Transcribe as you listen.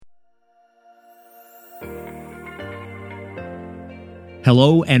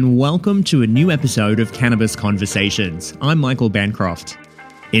Hello and welcome to a new episode of Cannabis Conversations. I'm Michael Bancroft.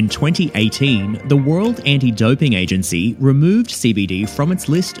 In 2018, the World Anti-Doping Agency removed CBD from its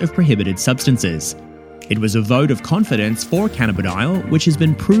list of prohibited substances. It was a vote of confidence for cannabidiol, which has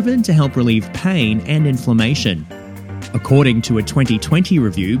been proven to help relieve pain and inflammation. According to a 2020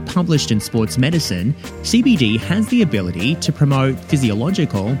 review published in Sports Medicine, CBD has the ability to promote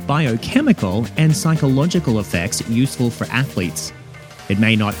physiological, biochemical, and psychological effects useful for athletes. It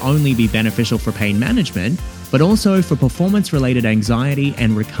may not only be beneficial for pain management, but also for performance-related anxiety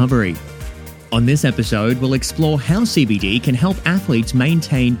and recovery. On this episode, we'll explore how CBD can help athletes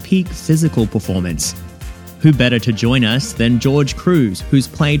maintain peak physical performance. Who better to join us than George Cruz, who's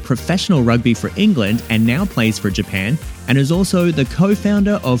played professional rugby for England and now plays for Japan, and is also the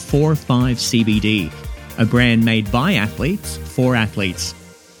co-founder of 4-5 CBD, a brand made by athletes for athletes.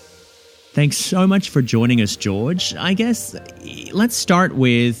 Thanks so much for joining us, George. I guess let's start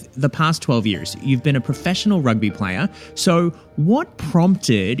with the past 12 years. You've been a professional rugby player. So what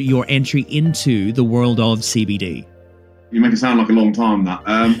prompted your entry into the world of CBD? You make it sound like a long time, that.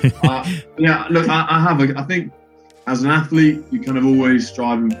 I think as an athlete, you're kind of always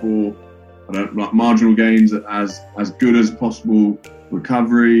striving for marginal gains, as good as possible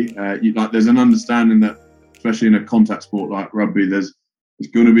recovery. There's an understanding that, especially in a contact sport like rugby, it's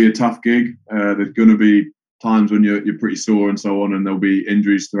going to be a tough gig. There's going to be times when you're pretty sore and so on, and there'll be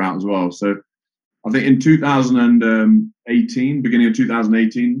injuries throughout as well. So I think in 2018, beginning of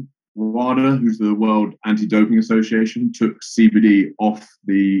 2018, WADA, who's the World Anti-Doping Association, took CBD off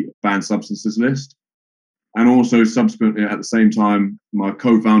the banned substances list. And also subsequently at the same time, my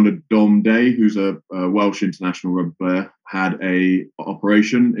co-founder Dom Day, who's a Welsh international rugby player, had a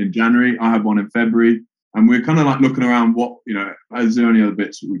operation in January. I had one in February. And we're kind of like looking around is there any other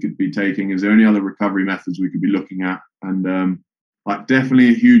bits that we could be taking? Is there any other recovery methods we could be looking at? And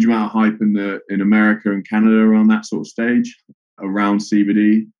definitely a huge amount of hype in America and Canada around that sort of stage, around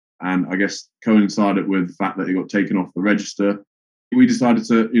CBD. And I guess coincided with the fact that it got taken off the register. We decided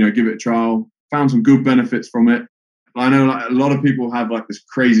to, give it a trial, found some good benefits from it. I know a lot of people have this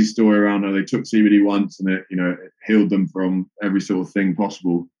crazy story around how they took CBD once and it healed them from every sort of thing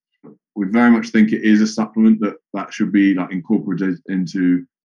possible. We very much think it is a supplement that should be incorporated into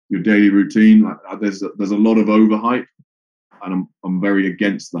your daily routine. There's a lot of overhype, and I'm very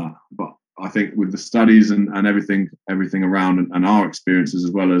against that. But I think with the studies and everything around and our experiences,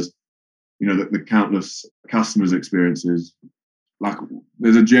 as well as the countless customers' experiences,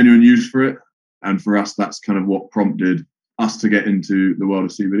 there's a genuine use for it. And for us, that's kind of what prompted us to get into the world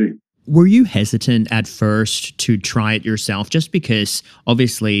of CBD. Were you hesitant at first to try it yourself, just because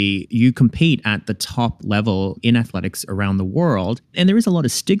obviously you compete at the top level in athletics around the world, and there is a lot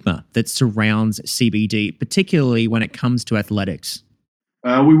of stigma that surrounds CBD, particularly when it comes to athletics?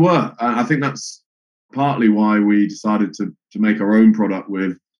 We were. I think that's partly why we decided to make our own product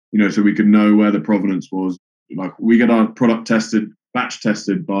with, so we could know where the provenance was. We get our product batch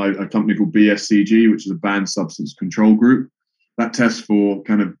tested by a company called BSCG, which is a banned substance control group. That tests for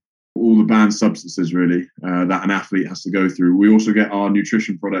kind of all the banned substances really that an athlete has to go through. We also get our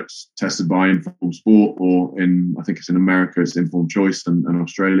nutrition products tested by Informed Sport, or I think it's in America, it's Informed Choice, and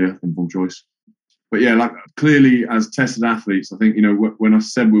Australia, Informed Choice. But yeah, clearly as tested athletes, I think, when I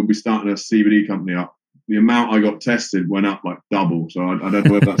said we'll be starting a CBD company up, the amount I got tested went up double. So I don't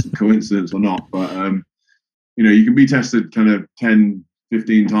know whether that's a coincidence or not, but you can be tested kind of 10,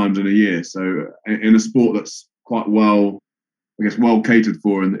 15 times in a year. So in a sport that's quite well catered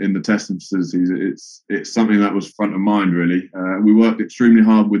for in the testing facilities, it's something that was front of mind really. We worked extremely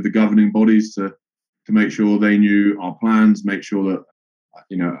hard with the governing bodies to make sure they knew our plans, make sure that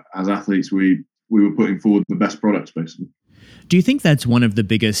as athletes we were putting forward the best products basically. Do you think that's one of the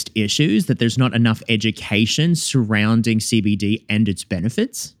biggest issues, that there's not enough education surrounding CBD and its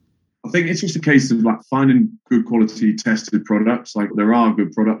benefits? I think it's just a case of finding good quality tested products. There are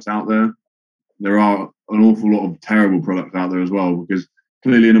good products out there. There are an awful lot of terrible products out there as well, because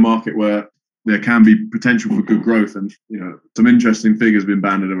clearly in a market where there can be potential for good growth, and some interesting figures been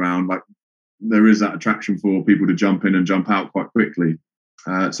banded around, there is that attraction for people to jump in and jump out quite quickly.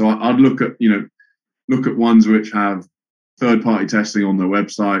 So I'd look at ones which have third-party testing on their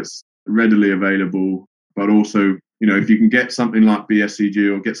websites, readily available, but also if you can get something like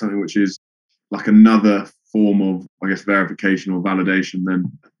BSCG, or get something which is another form of verification or validation,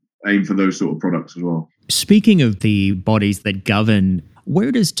 then aim for those sort of products as well. Speaking of the bodies that govern,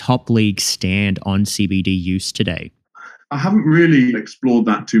 where does Top League stand on CBD use today? I haven't really explored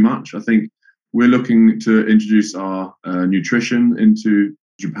that too much. I think we're looking to introduce our nutrition into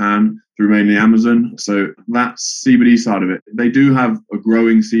Japan through mainly Amazon. So that's CBD side of it. They do have a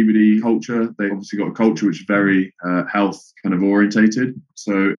growing CBD culture. They obviously got a culture which is very health kind of orientated.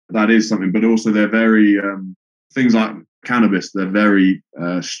 So that is something, but also they're very, things like cannabis, they're very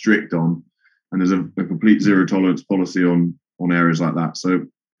strict on, and there's a complete zero tolerance policy on areas like that. So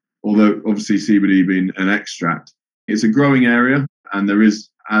although obviously CBD being an extract, it's a growing area, and there is,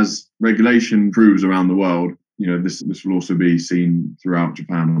 as regulation improves around the world, this will also be seen throughout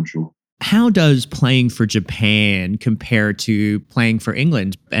Japan, I'm sure. How does playing for Japan compare to playing for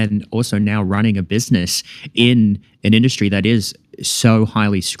England and also now running a business in an industry that is so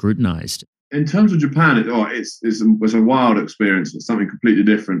highly scrutinized? In terms of Japan, it's a wild experience. It's something completely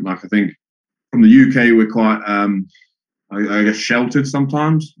different. Like, I think from the UK, we're quite, I guess, sheltered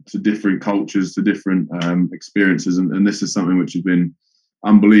sometimes to different cultures, to different experiences. And this is something which has been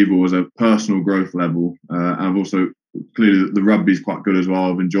unbelievable as a personal growth level. And I've also, clearly the rugby is quite good as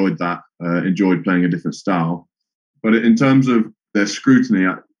well. I've enjoyed that, enjoyed playing a different style. But in terms of their scrutiny,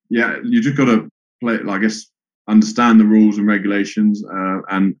 you just got to play, I guess, understand the rules and regulations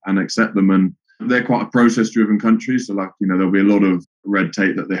and accept them. And they're quite a process-driven country. So, there'll be a lot of red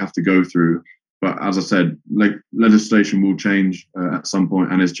tape that they have to go through. But as I said, legislation will change at some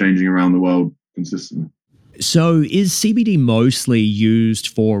point and is changing around the world consistently. So is CBD mostly used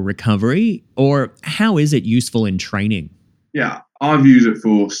for recovery, or how is it useful in training? Yeah, I've used it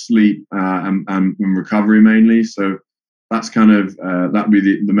for sleep and recovery mainly. So that's kind of, that'd be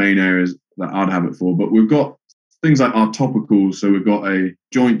the main areas that I'd have it for. But we've got things like our topicals. So we've got a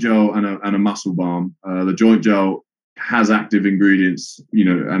joint gel and a muscle balm. The joint gel has active ingredients,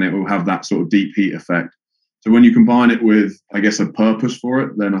 and it will have that sort of deep heat effect. So when you combine it with, I guess, a purpose for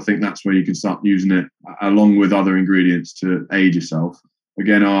it, then I think that's where you can start using it along with other ingredients to aid yourself.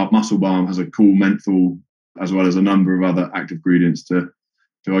 Again, our muscle balm has a cool menthol as well as a number of other active ingredients to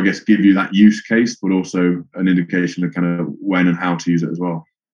I guess, give you that use case, but also an indication of kind of when and how to use it as well.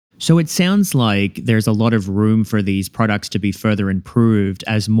 So it sounds like there's a lot of room for these products to be further improved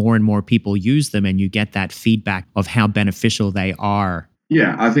as more and more people use them and you get that feedback of how beneficial they are.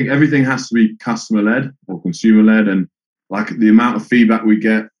 Yeah, I think everything has to be customer-led or consumer-led. And like the amount of feedback we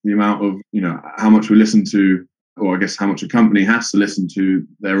get, the amount of, how much we listen to, or I guess how much a company has to listen to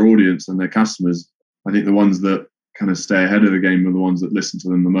their audience and their customers. I think the ones that kind of stay ahead of the game are the ones that listen to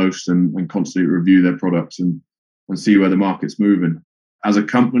them the most and constantly review their products and see where the market's moving. As a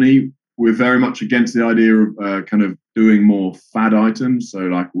company, we're very much against the idea of kind of doing more fad items. So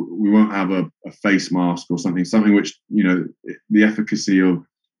like we won't have a face mask or something which, the efficacy of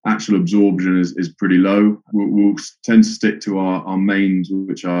actual absorption is pretty low. We'll tend to stick to our mains,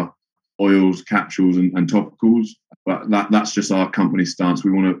 which are oils, capsules and topicals. But that's just our company stance.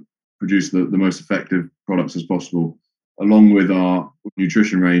 We want to produce the most effective products as possible, along with our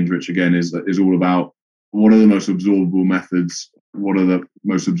nutrition range, which again is all about what are the most absorbable methods, what are the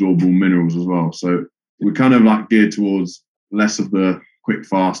most absorbable minerals as well. So we're kind of like geared towards less of the quick,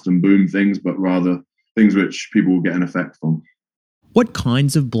 fast and boom things, but rather things which people will get an effect from. What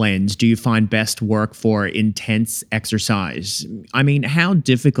kinds of blends do you find best work for intense exercise? I mean, how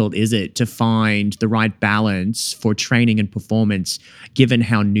difficult is it to find the right balance for training and performance, given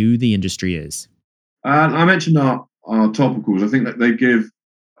how new the industry is? I mentioned our topicals. I think that they give,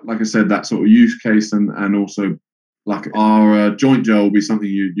 like I said, that sort of use case and also like our joint gel will be something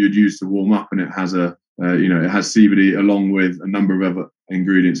you'd use to warm up, and it has it has CBD along with a number of other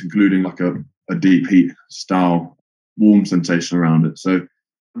ingredients, including like a deep heat style warm sensation around it. So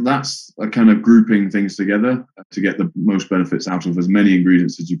that's a kind of grouping things together to get the most benefits out of as many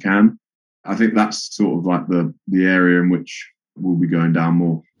ingredients as you can. I think that's sort of like the area in which we'll be going down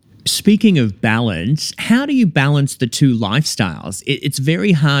more. Speaking of balance, how do you balance the two lifestyles? It's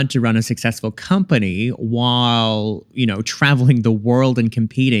very hard to run a successful company while, traveling the world and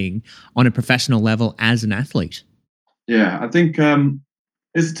competing on a professional level as an athlete. Yeah, I think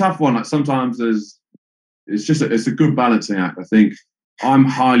it's a tough one. Like sometimes it's a good balancing act. I think I'm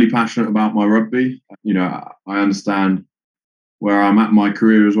highly passionate about my rugby. I understand where I'm at in my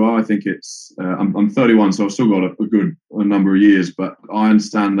career as well. I think it's I'm 31, so I've still got a number of years, but I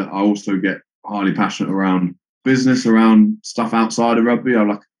understand that I also get highly passionate around business, around stuff outside of rugby.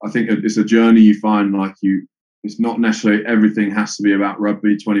 I think it's a journey you find it's not necessarily everything has to be about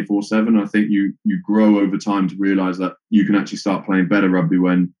rugby 24/7. I think you grow over time to realize that you can actually start playing better rugby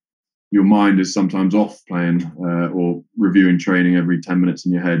when your mind is sometimes off playing or reviewing training every 10 minutes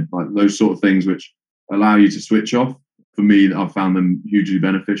in your head, like those sort of things which allow you to switch off. For me, I've found them hugely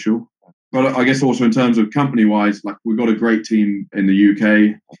beneficial. But I guess also in terms of company-wise, like we've got a great team in the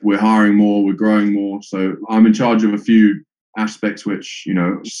UK. We're hiring more, we're growing more. So I'm in charge of a few aspects which,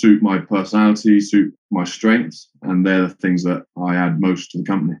 suit my personality, suit my strengths, and they're the things that I add most to the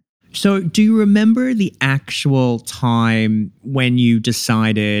company. So, do you remember the actual time when you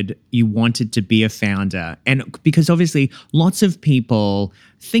decided you wanted to be a founder? And because obviously lots of people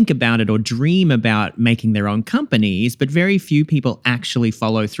think about it or dream about making their own companies, but very few people actually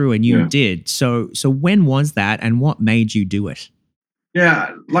follow through, and you did. So when was that, and what made you do it?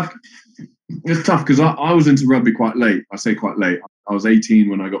 Yeah, it's tough because I was into rugby quite late. I say quite late. I was 18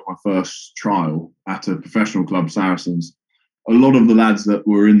 when I got my first trial at a professional club, Saracens. A lot of the lads that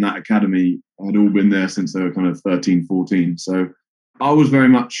were in that academy had all been there since they were kind of 13, 14. So I was very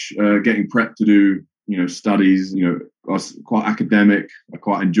much getting prepped to do, studies. I was quite academic. I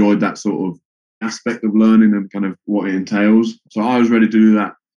quite enjoyed that sort of aspect of learning and kind of what it entails. So I was ready to do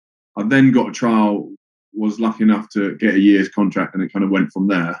that. I then got a trial, was lucky enough to get a year's contract, and it kind of went from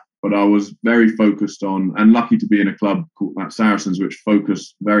there. But I was very focused on, and lucky to be in a club called Saracens, which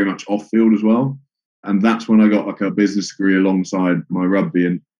focused very much off field as well. And that's when I got like a business degree alongside my rugby.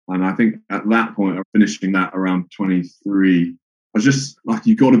 And I think at that point, I'm finishing that around 23. I was just like,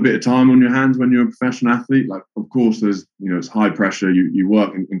 you got a bit of time on your hands when you're a professional athlete. Like, of course, there's, it's high pressure. You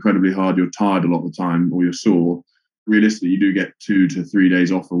work incredibly hard. You're tired a lot of the time, or you're sore. Realistically, you do get 2 to 3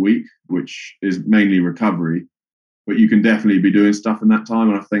 days off a week, which is mainly recovery. But you can definitely be doing stuff in that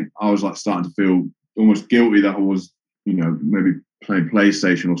time. And I think I was like starting to feel almost guilty that I was, maybe playing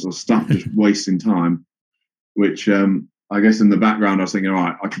PlayStation or sort of stuff, just wasting time, which I guess in the background I was thinking, all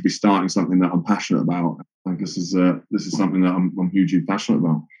right, I could be starting something that I'm passionate about. I guess this is something that I'm hugely passionate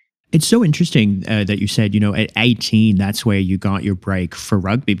about. It's so interesting that you said, at 18, that's where you got your break for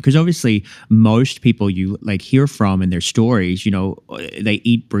rugby, because obviously most people you hear from in their stories, they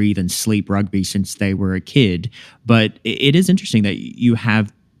eat, breathe and sleep rugby since they were a kid. But it is interesting that you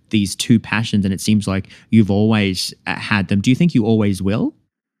have these two passions, and it seems like you've always had them. Do you think you always will?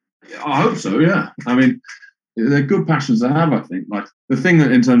 I hope so, yeah. I mean, they're good passions to have, I think. Like, the thing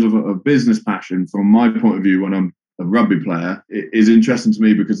that in terms of a business passion, from my point of view, when I'm a rugby player, it is interesting to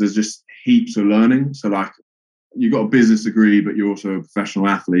me because there's just heaps of learning. So like, you've got a business degree, but you're also a professional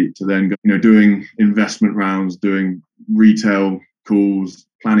athlete, to then go, doing investment rounds, doing retail calls,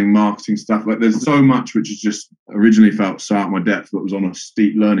 planning marketing stuff. Like, there's so much which has just originally felt so out of my depth, but was on a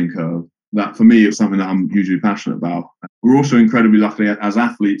steep learning curve. That for me, it's something that I'm hugely passionate about. We're also incredibly lucky as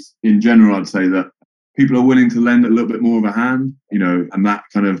athletes in general. I'd say that people are willing to lend a little bit more of a hand, and that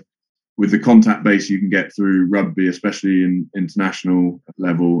kind of, with the contact base you can get through rugby, especially in international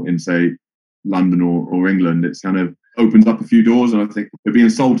level in, say, London or England, it's kind of opens up a few doors. And I think it'd be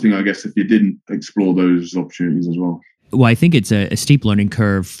insulting, I guess, if you didn't explore those opportunities as well. Well, I think it's a steep learning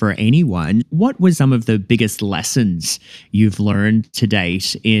curve for anyone. What was some of the biggest lessons you've learned to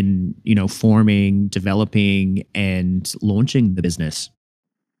date in, forming, developing, and launching the business?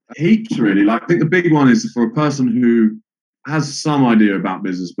 Heaps, really. Like, I think the big one is for a person who has some idea about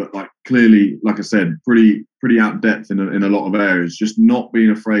business, but clearly, like I said, pretty out depth in a lot of areas. Just not being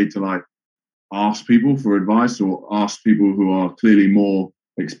afraid to ask people for advice, or ask people who are clearly more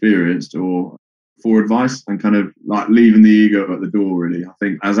experienced or for advice, and kind of leaving the ego at the door. Really, I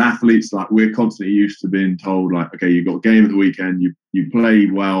think as athletes, we're constantly used to being told, okay, you've got a game at the weekend, you play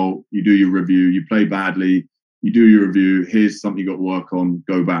well, you do your review, you play badly, you do your review, here's something you got to work on,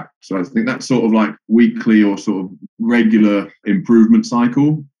 go back. So I think that sort of weekly or sort of regular improvement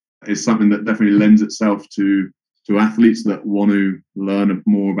cycle is something that definitely lends itself to athletes that want to learn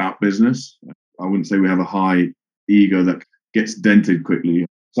more about business. I wouldn't say we have a high ego that gets dented quickly.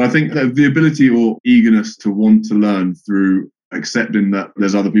 So I think that the ability or eagerness to want to learn through accepting that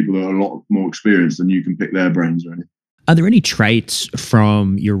there's other people that are a lot more experienced and you can pick their brains, really. Are there any traits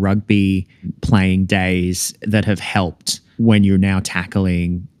from your rugby playing days that have helped when you're now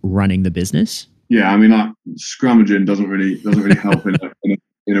tackling running the business? Yeah, I mean, scrummaging doesn't really help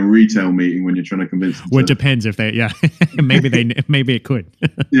in a retail meeting when you're trying to convince them. Well, it depends if they, maybe it could.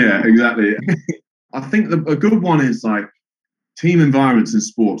 Yeah, exactly. I think a good one is team environments in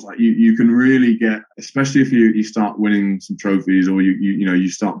sports. You can really get, especially if you start winning some trophies, or you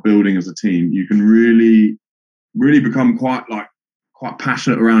start building as a team, you can really become quite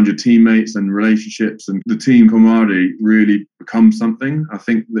passionate around your teammates and relationships, and the team camaraderie really becomes something. I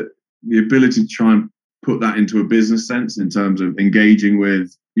think that the ability to try and put that into a business sense in terms of engaging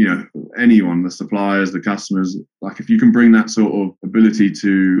with anyone, the suppliers, the customers, if you can bring that sort of ability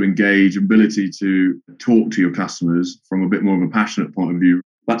to engage, ability to talk to your customers from a bit more of a passionate point of view,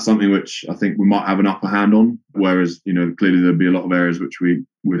 that's something which I think we might have an upper hand on. Whereas clearly there'd be a lot of areas which we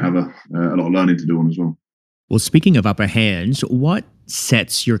would have a lot of learning to do on as well. Well, speaking of upper hand, what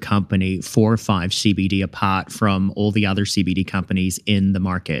sets your company 4/5 CBD apart from all the other CBD companies in the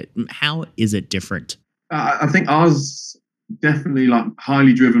market? How is it different? I think ours definitely like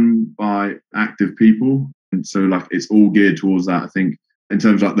highly driven by active people, and so like it's all geared towards that. I think in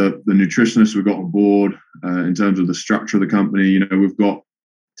terms of like the nutritionists we've got on board, in terms of the structure of the company, we've got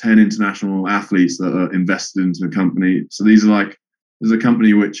 10 international athletes that are invested into the company. So these are like, there's a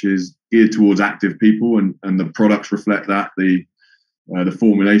company which is geared towards active people, and the products reflect that, the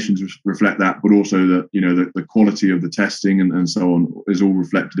formulations reflect that, but also the quality of the testing and so on is all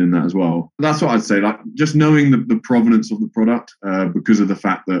reflected in that as well. That's what I'd say, like just knowing the provenance of the product, because of the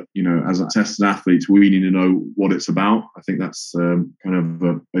fact that, as tested athletes, we need to know what it's about. I think that's kind of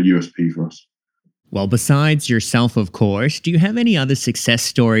a USP for us. Well, besides yourself, of course, do you have any other success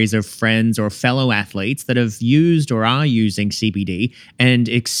stories of friends or fellow athletes that have used or are using CBD and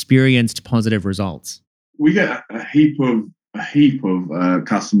experienced positive results? We get a heap of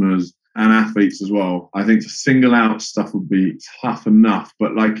customers and athletes as well. I think to single out stuff would be tough enough,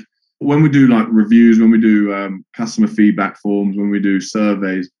 but like when we do like reviews, when we do customer feedback forms, when we do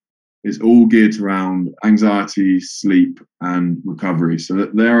surveys, it's all geared around anxiety, sleep, and recovery. So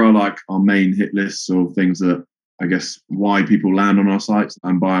that there are like our main hit lists of things that I guess why people land on our sites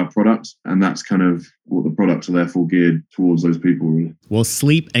and buy our products. And that's kind of what the products are therefore geared towards those people, really. Well,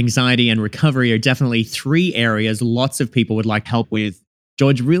 sleep, anxiety, and recovery are definitely 3 areas lots of people would like help with.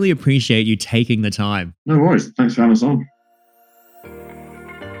 George, really appreciate you taking the time. No worries. Thanks for having us on.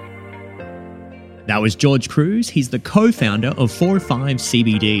 That was George Cruz. He's the co-founder of 4/5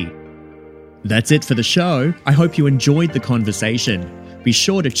 CBD. That's it for the show. I hope you enjoyed the conversation. Be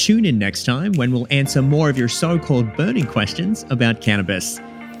sure to tune in next time when we'll answer more of your so-called burning questions about cannabis.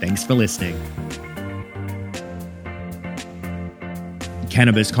 Thanks for listening.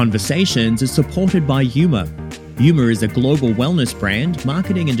 Cannabis Conversations is supported by Yuma. Yuma is a global wellness brand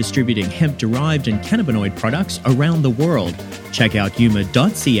marketing and distributing hemp-derived and cannabinoid products around the world. Check out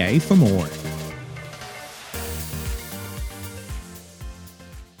yuma.ca for more.